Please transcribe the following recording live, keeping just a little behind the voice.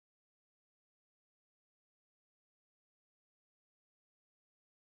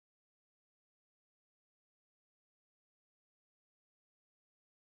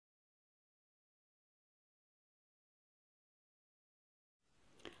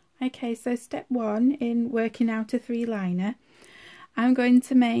Okay, so step one in working out a three-liner, I'm going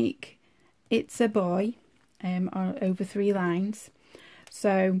to make It's a Boy over 3 lines.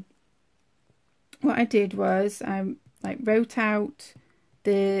 So what I did was I wrote out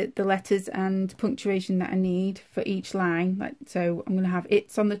the letters and punctuation that I need for each line. So I'm going to have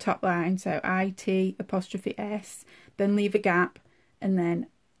it's on the top line, so IT apostrophe S, then leave a gap, and then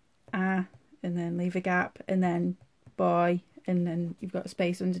and then leave a gap, and then boy, and then you've got a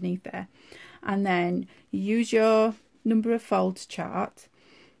space underneath there. And then use your number of folds chart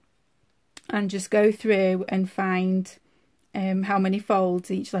and just go through and find how many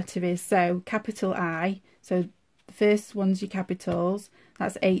folds each letter is. So capital I, so the first one's your capitals,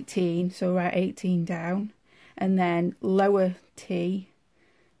 that's 18, so write 18 down. And then lower T,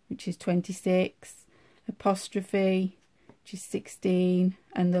 which is 26, apostrophe, which is 16,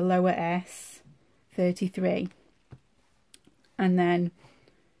 and the lower S, 33. And then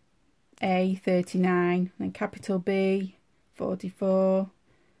A, 39, and capital B, 44,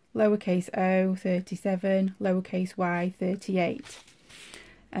 lowercase o, 37, lowercase y, 38.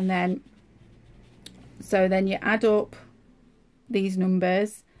 And then, so then you add up these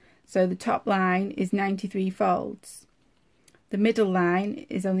numbers. So the top line is 93 folds. The middle line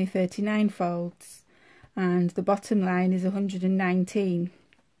is only 39 folds. And the bottom line is 119.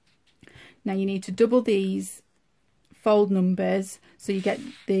 Now you need to double these fold numbers so you get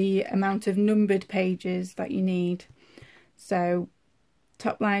the amount of numbered pages that you need. So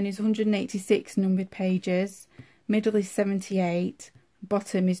top line is 186 numbered pages, middle is 78,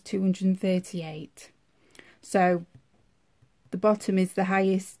 bottom is 238. So the bottom is the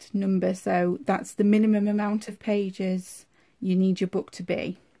highest number, so that's the minimum amount of pages you need your book to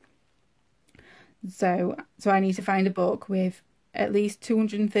be. So I need to find a book with at least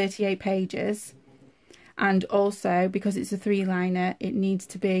 238 pages, and also because it's a three-liner it needs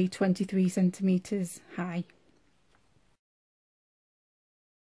to be 23 centimeters high.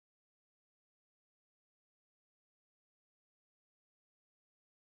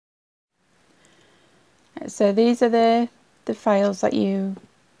 So these are the files that you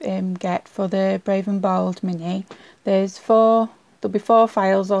get for the Brave and Bold mini. There'll be 4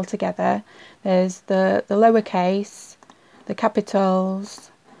 files altogether. There's the lowercase, the capitals,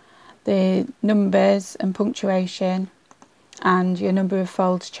 the numbers and punctuation, and your number of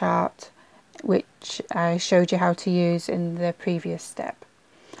folds chart, which I showed you how to use in the previous step.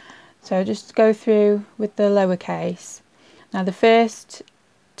 So just go through with the lowercase. Now the first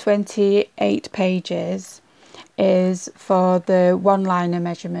 28 pages is for the one-liner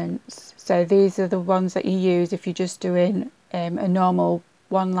measurements. So these are the ones that you use if you're just doing a normal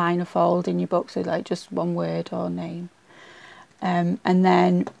one-liner fold in your book, so like just one word or name. And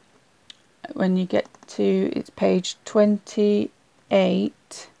then when you get to it's page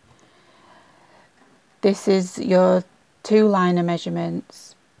 28, this is your two-liner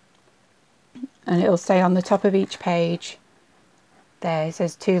measurements, and it'll say on the top of each page there it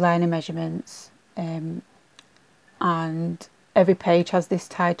says two-liner measurements, and every page has this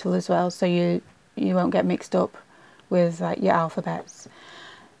title as well, so you won't get mixed up with like your alphabets.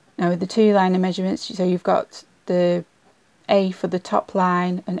 Now with the two-liner measurements, so you've got the A for the top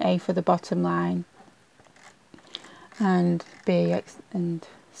line and A for the bottom line, and B and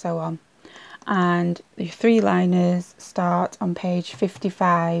so on. And the three-liners start on page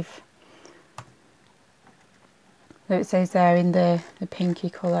 55. So it says there in the pinky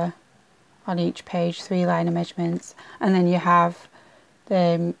colour on each page, three-liner measurements, and then you have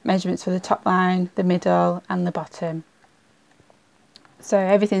the measurements for the top line, the middle and the bottom. So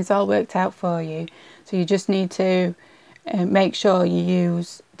everything's all worked out for you, so you just need to make sure you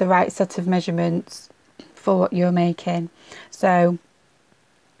use the right set of measurements for what you're making. So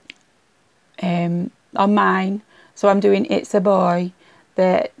on mine, so I'm doing It's a Boy,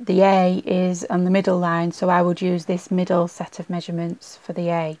 the A is on the middle line, so I would use this middle set of measurements for the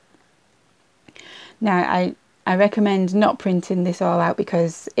A. Now I recommend not printing this all out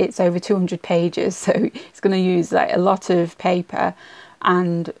because it's over 200 pages, so it's going to use like a lot of paper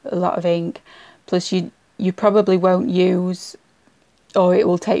and a lot of ink, plus you probably won't use, or it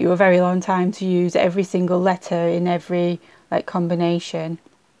will take you a very long time to use every single letter in every like combination.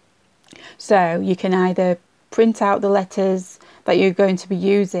 So you can either print out the letters that you're going to be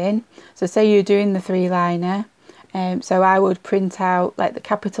using. So say you're doing the three-liner, so I would print out like the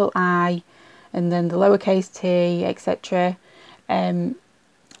capital I and then the lowercase t, etc.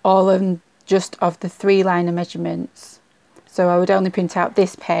 All of them just of the three-liner measurements. So I would only print out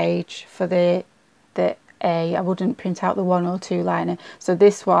this page for the A. I wouldn't print out the one or two liner. So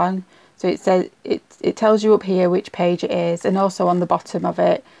this one, So it says it tells you up here which page it is, and also on the bottom of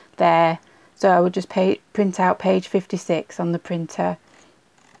it there. So I would just print out page 56 on the printer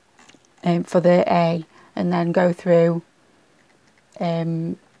for the A, and then go through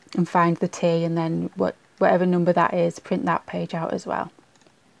and find the T, and then whatever number that is, print that page out as well.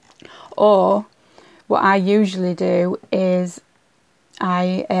 Or what I usually do is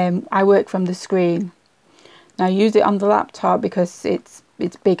I work from the screen. Now I use it on the laptop because it's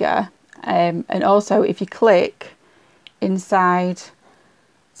bigger, and also if you click inside,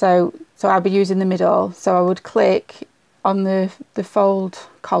 so I'll be using the middle, so I would click on the fold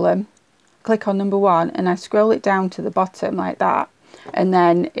column, click on number 1, and I scroll it down to the bottom like that, and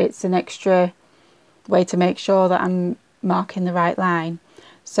then it's an extra way to make sure that I'm marking the right line.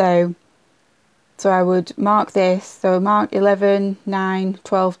 So I would mark this, so mark 11, 9,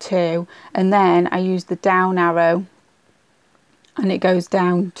 12, 2, and then I use the down arrow and it goes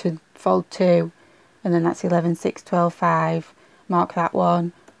down to fold 2, and then that's 11, 6, 12, 5, mark that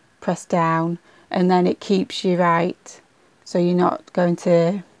one, press down, and then it keeps you right, so you're not going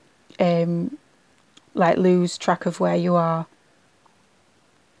to like lose track of where you are.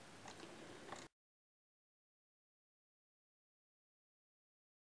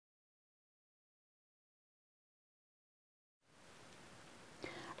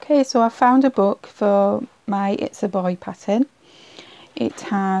 Okay, so I found a book for my It's a Boy pattern. It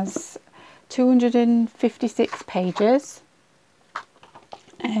has 256 pages,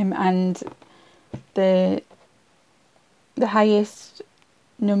 and the highest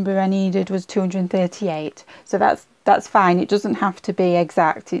number I needed was 238. So that's fine. It doesn't have to be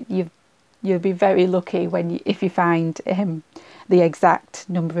exact. You'll be very lucky if you find the exact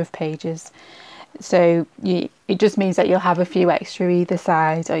number of pages. So it just means that you'll have a few extra either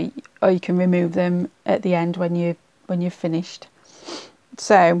side, or you can remove them at the end when you've finished.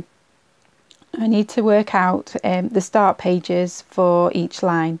 So I need to work out the start pages for each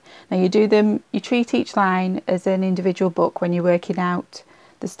line. Now you treat each line as an individual book when you're working out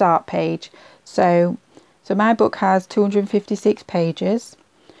the start page. So my book has 256 pages.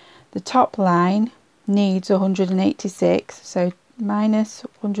 The top line needs 186, so minus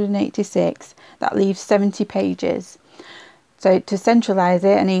 186, that leaves 70 pages. So to centralise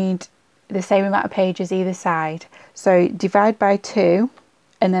it, I need the same amount of pages either side. So divide by 2,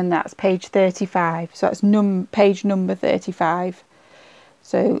 and then that's page 35. So that's page number 35.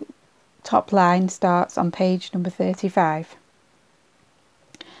 So top line starts on page number 35.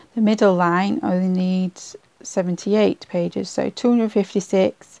 The middle line only needs 78 pages. So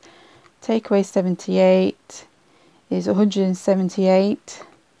 256, take away 78 is 178.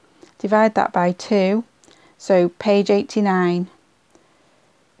 Divide that by 2. So page 89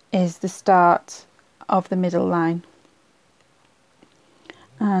 is the start of the middle line.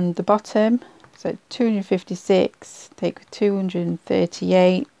 And the bottom, so 256, take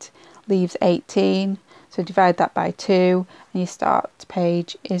 238, leaves 18. So divide that by 2, and your start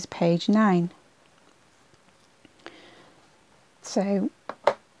page is page 9. So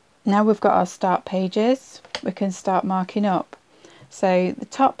now we've got our start pages, we can start marking up. So the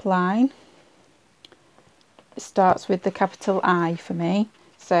top line starts with the capital I for me.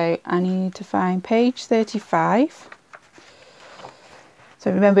 So I need to find page 35.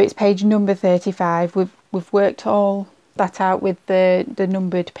 So remember, it's page number 35. We've worked all that out with the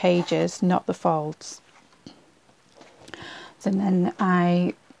numbered pages, not the folds. So then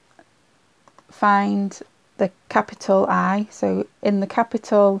I find the capital I. So in the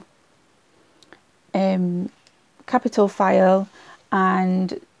capital file,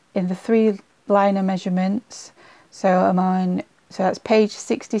 and in the 3 liner measurements, so that's page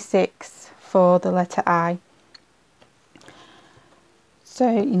 66 for the letter I. So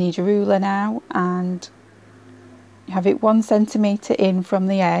you need your ruler now, and you have it 1 centimetre in from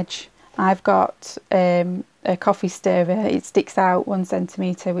the edge. I've got a coffee stirrer. It sticks out 1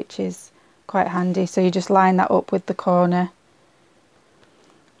 centimetre, which is quite handy. So you just line that up with the corner.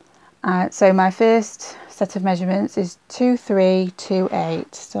 So my first set of measurements is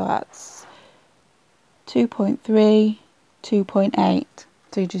 2.328. So that's 2.3, 2.8.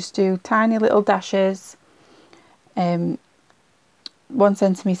 So you just do tiny little dashes, 1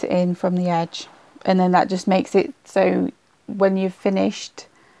 centimetre in from the edge, and then that just makes it so when you've finished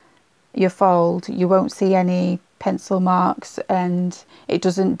your fold you won't see any pencil marks, and it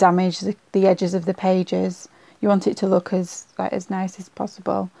doesn't damage the edges of the pages. You want it to look as nice as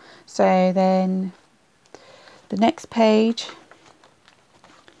possible. So then the next page,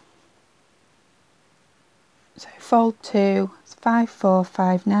 so fold 2, it's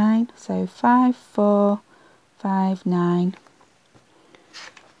 5459, so 5459.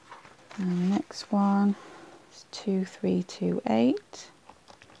 And the next one is 2328,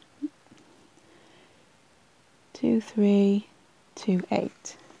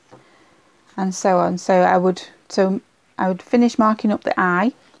 2328, and so on. So I would finish marking up the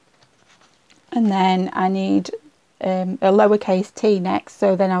I, and then I need a lowercase t next.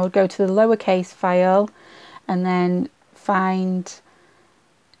 So then I would go to the lowercase file and then find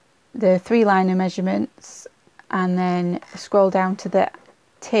the 3-liner measurements, and then scroll down to the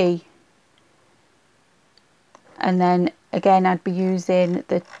T, and then again I'd be using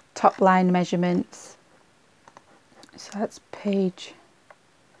the top line measurements. So that's page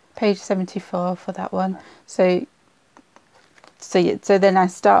 74 for that one. So then I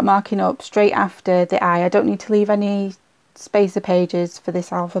start marking up straight after the I. I don't need to leave any spacer pages for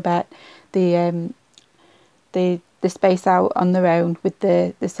this alphabet. The space out on their own with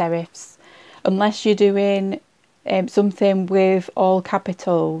the serifs, unless you're doing something with all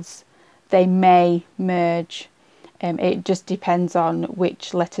capitals, they may merge. It just depends on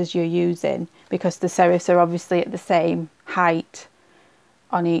which letters you're using, because the serifs are obviously at the same height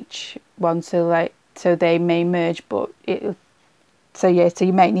on each one, so they may merge, but so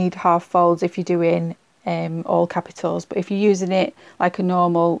you might need half folds if you're doing all capitals. But if you're using it like you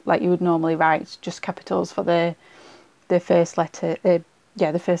would normally write, just capitals for the first letter,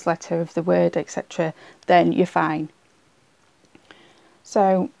 the first letter of the word, etc., then you're fine.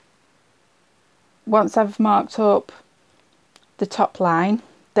 So once I've marked up the top line,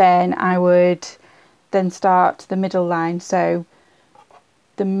 then I would then start the middle line. So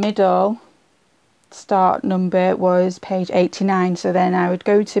the middle start number was page 89, so then I would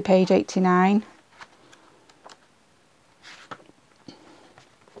go to page 89,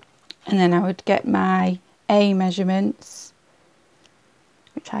 and then I would get my A measurements,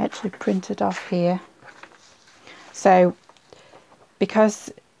 which I actually printed off here. So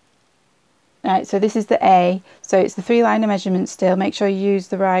so this is the A, so it's the 3-liner measurement still. Make sure you use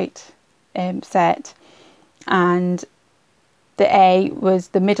the right set, and the A was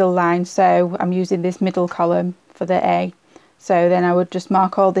the middle line, so I'm using this middle column for the A. So then I would just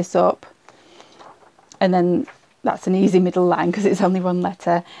mark all this up, and then that's an easy middle line because it's only one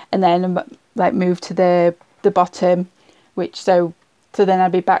letter, and then move to the bottom, so then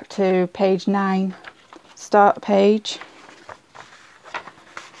I'd be back to page 9, start page,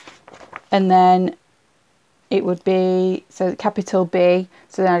 and then it would be capital B.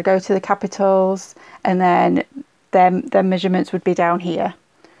 So then I'd go to the capitals, and then them measurements would be down here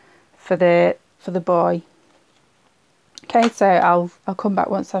for the boy. Okay, so I'll come back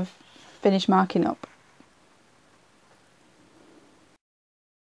once I've finished marking up.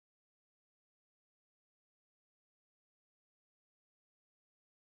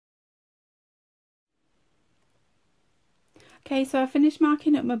 Okay, so I finished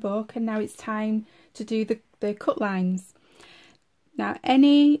marking up my book, and now it's time to do the cut lines. Now,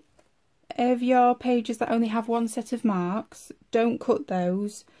 any of your pages that only have one set of marks, don't cut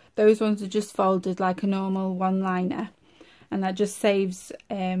those. Those ones are just folded like a normal one-liner, and that just saves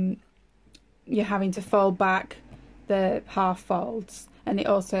you having to fold back the half folds, and it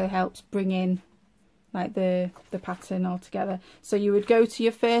also helps bring in the pattern all together. So you would go to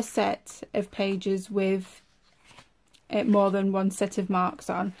your first set of pages with more than one set of marks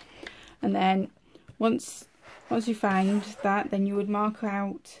on, and then once you find that, then you would mark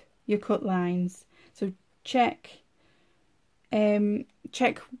out your cut lines. So check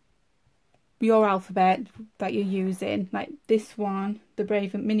your alphabet that you're using, like this one, the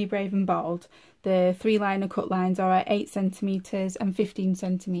Mini Brave and Bold. The 3-liner cut lines are at 8 centimeters and 15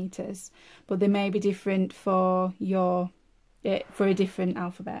 centimeters, but they may be different for a different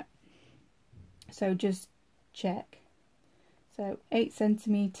alphabet, so just check. So 8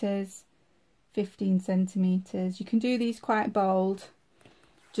 centimeters, 15 centimeters. You can do these quite bold,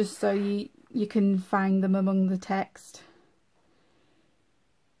 just so you can find them among the text.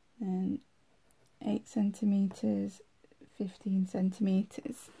 And 8 centimeters, 15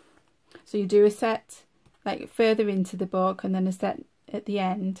 centimeters. So you do a set further into the book, and then a set at the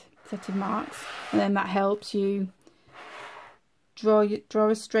end, set of marks, and then that helps you draw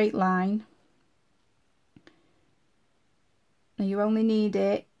a straight line. Now you only need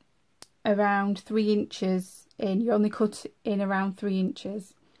it around 3 inches in. You only cut in around 3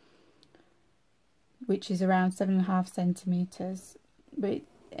 inches, which is around 7.5 centimeters. But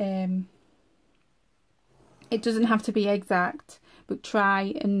it doesn't have to be exact, but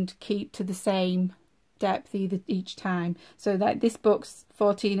try and keep to the same depth each time. So this book's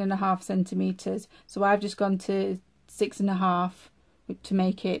 14.5 centimeters, so I've just gone to 6.5 to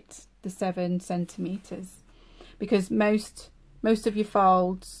make it the 7 centimeters, because most of your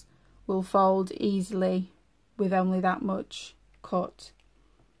folds will fold easily with only that much cut.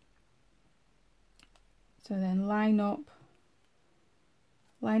 So then line up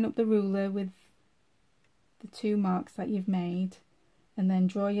the ruler with the 2 marks that you've made, and then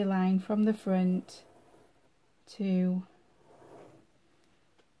draw your line from the front to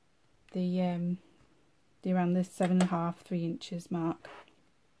the around the 7.5, 3 inches mark.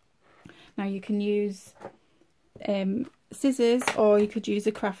 Now you can use scissors, or you could use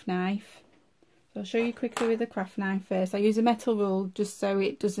a craft knife. So I'll show you quickly with a craft knife first. I use a metal rule just so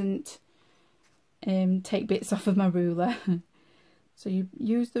it doesn't take bits off of my ruler. So you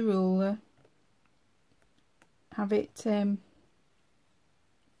use the ruler, have it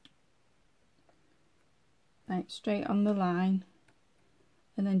like straight on the line,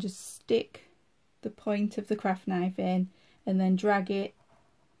 and then just stick the point of the craft knife in, and then drag it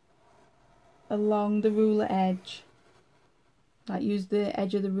along the ruler edge. Like, use the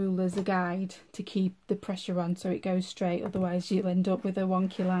edge of the ruler as a guide to keep the pressure on so it goes straight, otherwise you'll end up with a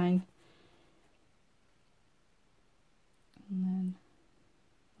wonky line. And then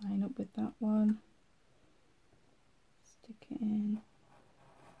line up with that one, stick it in,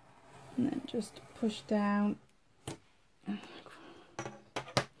 and then just push down,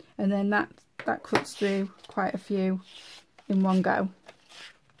 and then that cuts through quite a few in one go.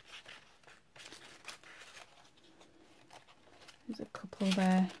 There's a couple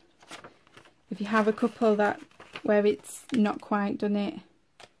there. If you have a couple where it's not quite done it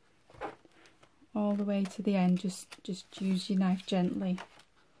all the way to the end, just use your knife gently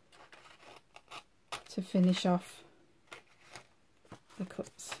to finish off the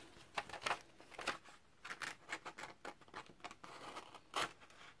cuts.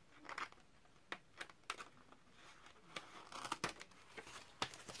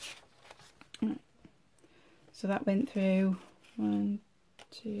 Right. So that went through 1,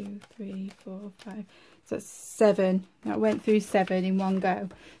 2, 3, 4, 5. So that's 7. That went through 7 in one go.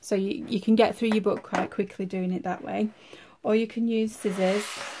 So you can get through your book quite quickly doing it that way. Or you can use scissors.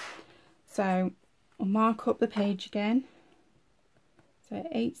 So I'll mark up the page again. So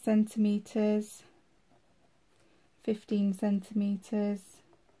 8 centimetres, 15 centimetres,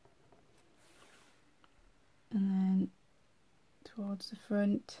 and then towards the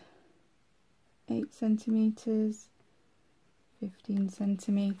front, 8 centimetres, 15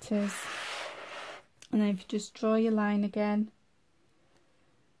 centimetres, and then if you just draw your line again,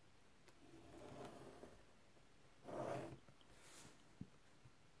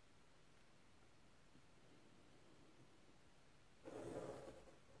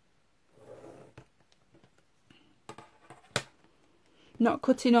 not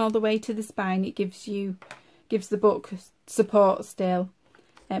cutting all the way to the spine, it gives the book support still,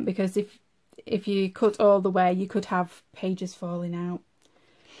 because if you cut all the way, you could have pages falling out.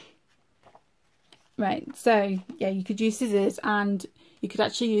 Right, so yeah, you could use scissors, and you could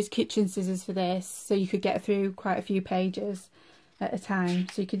actually use kitchen scissors for this, so you could get through quite a few pages at a time.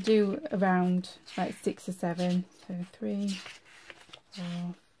 So you could do around like 6 or 7, so 3, 4,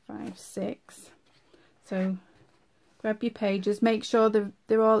 5, 6. So grab your pages, make sure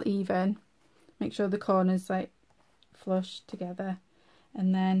they're all even, make sure the corners like flush together,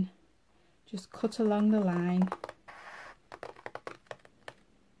 and then just cut along the line.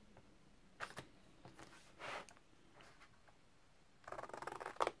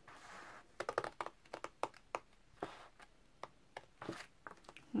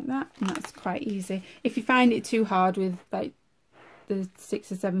 Like that, and that's quite easy. If you find it too hard with like the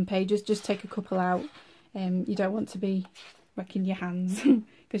 6 or 7 pages, just take a couple out. You don't want to be wrecking your hands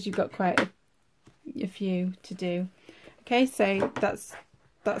because you've got quite a few to do. Okay, so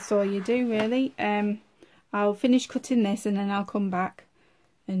that's all you do really. I'll finish cutting this and then I'll come back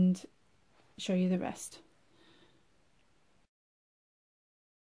and show you the rest.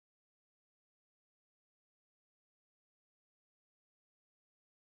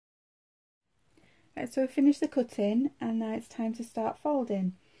 Right, so I've finished the cutting and now it's time to start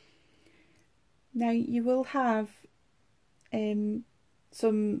folding. Now you will have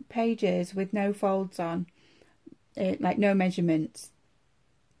some pages with no folds on, like no measurements.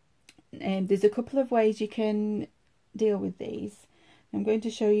 There's a couple of ways you can deal with these. I'm going to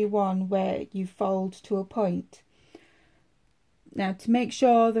show you one where you fold to a point. Now to make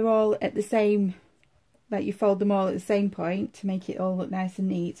sure they're all at the same, like you fold them all at the same point to make it all look nice and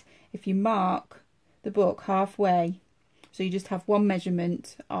neat, if you mark the book halfway, so you just have one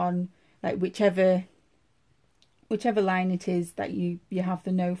measurement on like whichever line it is that you have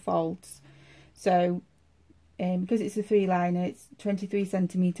the no folds. So because it's a 3-liner, it's 23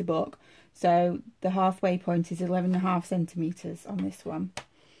 centimetre book, so the halfway point is 11.5 centimetres on this one.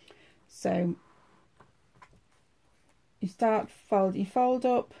 So you fold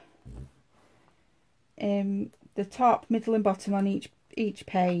up the top, middle and bottom on each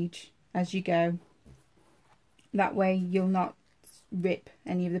page as you go. That way you'll not rip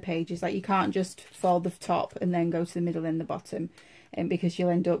any of the pages. Like, you can't just fold the top and then go to the middle and the bottom, because you'll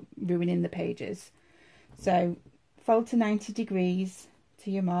end up ruining the pages. So fold to 90 degrees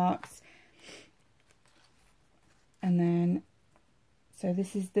to your marks, and then so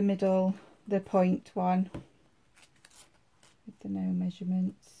this is the middle, the point one with the no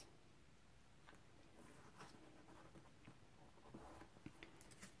measurements.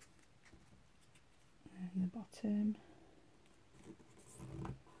 And the bottom.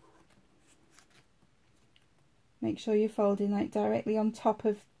 Make sure you're folding like directly on top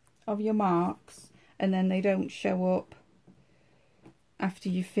of your marks, and then they don't show up after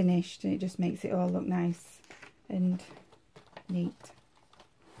you've finished, and it just makes it all look nice and neat.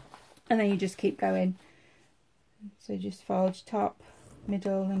 And then you just keep going. So just fold top,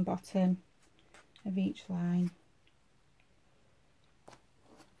 middle and bottom of each line.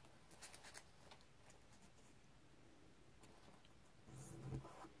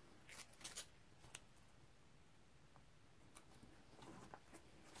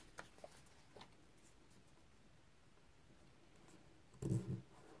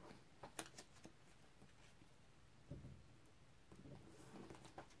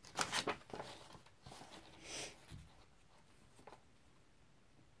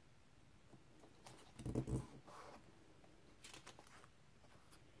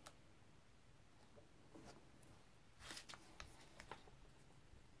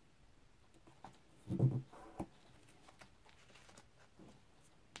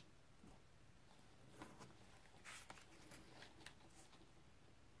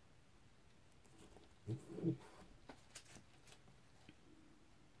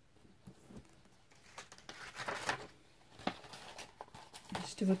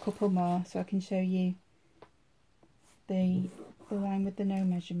 Just do a couple more so I can show you the line with the no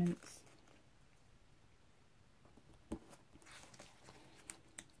measurements.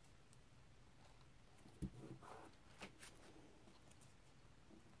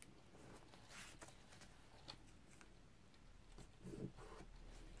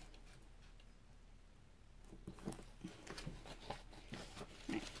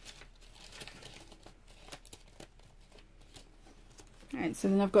 Right, so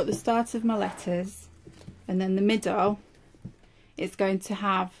then I've got the start of my letters, and then the middle, it's going to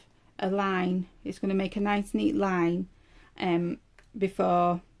have a line. It's going to make a nice neat line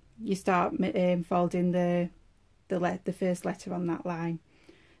before you start folding the first letter on that line.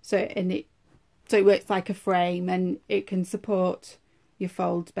 So it works like a frame, and it can support your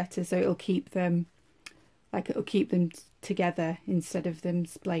folds better, so it'll keep them together instead of them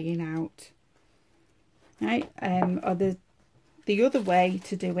splaying out. Right, or the other way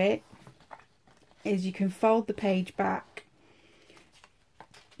to do it is you can fold the page back.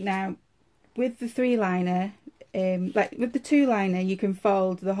 Now with the 3-liner, like with the 2-liner, you can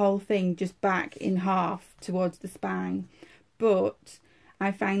fold the whole thing just back in half towards the spine, but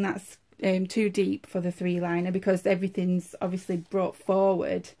I find that's too deep for the 3-liner, because everything's obviously brought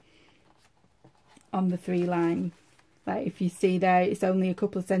forward on the 3-line. Like if you see there, it's only a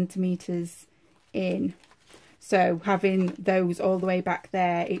couple of centimetres in. So having those all the way back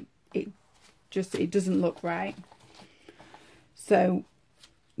there, it doesn't look right. So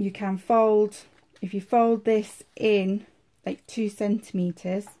you can fold, if you fold this in like 2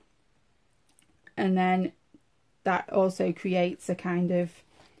 centimetres, and then that also creates a kind of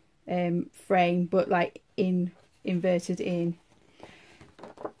frame, but like inverted in.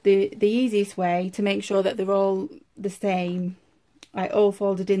 The easiest way to make sure that they're all the same, like all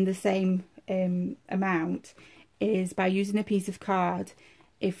folded in the same amount, is by using a piece of card.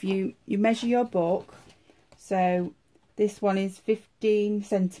 If you measure your book, so this one is 15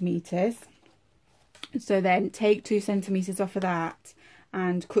 centimetres, so then take 2 centimetres off of that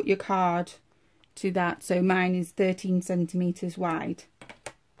and cut your card to that. So mine is 13 centimetres wide.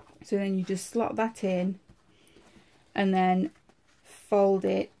 So then you just slot that in and then fold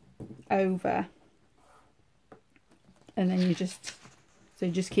it over, and then you just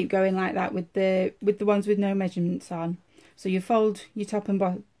keep going like that with the ones with no measurements on. So you fold your top and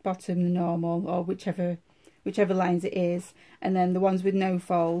bottom the normal, or whichever lines it is, and then the ones with no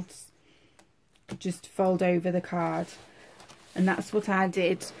folds, just fold over the card. And that's what I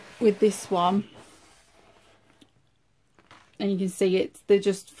did with this one. And you can see they're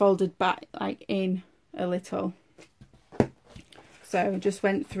just folded back like in a little. So just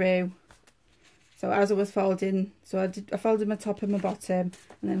went through So as I was folding, I folded my top and my bottom,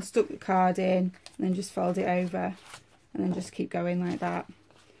 and then stuck the card in, and then just fold it over, and then just keep going like that.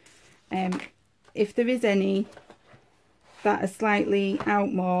 If there is any that are slightly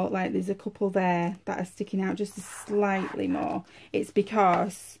out more, like there's a couple there that are sticking out just slightly more, it's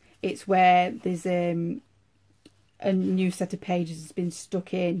because it's where there's a new set of pages has been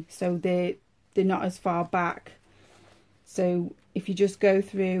stuck in, so they're not as far back. So if you just go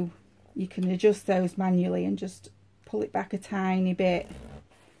through, you can adjust those manually and just pull it back a tiny bit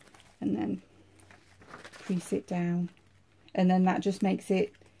and then crease it down, and then that just makes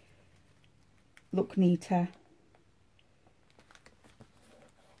it look neater.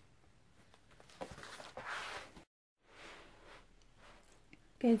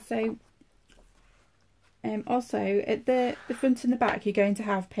 Okay, so also at the front and the back you're going to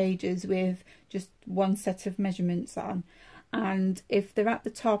have pages with just one set of measurements on, and if they're at the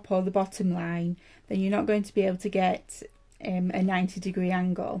top or the bottom line, then you're not going to be able to get a 90-degree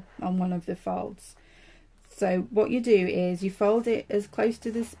angle on one of the folds. So what you do is you fold it as close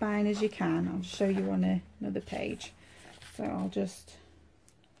to the spine as you can. I'll show you on another page. So I'll just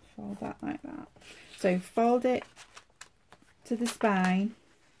fold that like that. So fold it to the spine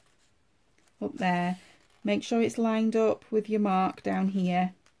up there. Make sure it's lined up with your mark down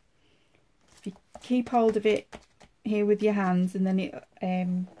here. If you keep hold of it here with your hands, and then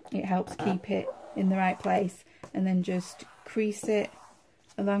it helps keep it in the right place, and then just crease it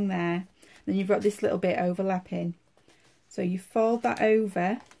along there. Then you've got this little bit overlapping, so you fold that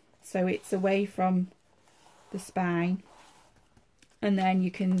over so it's away from the spine, and then you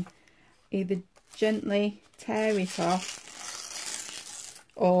can either gently tear it off,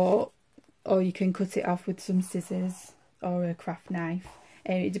 or you can cut it off with some scissors or a craft knife.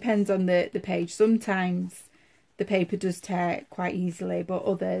 It depends on the page. Sometimes the paper does tear quite easily, but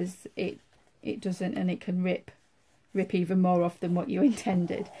others it doesn't, and it can rip even more off than what you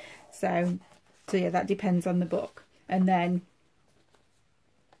intended. So yeah, that depends on the book. And then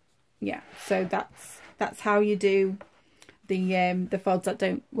yeah, so that's how you do the folds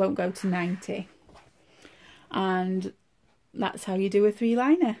that won't go to 90, and that's how you do a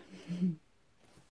 3-liner.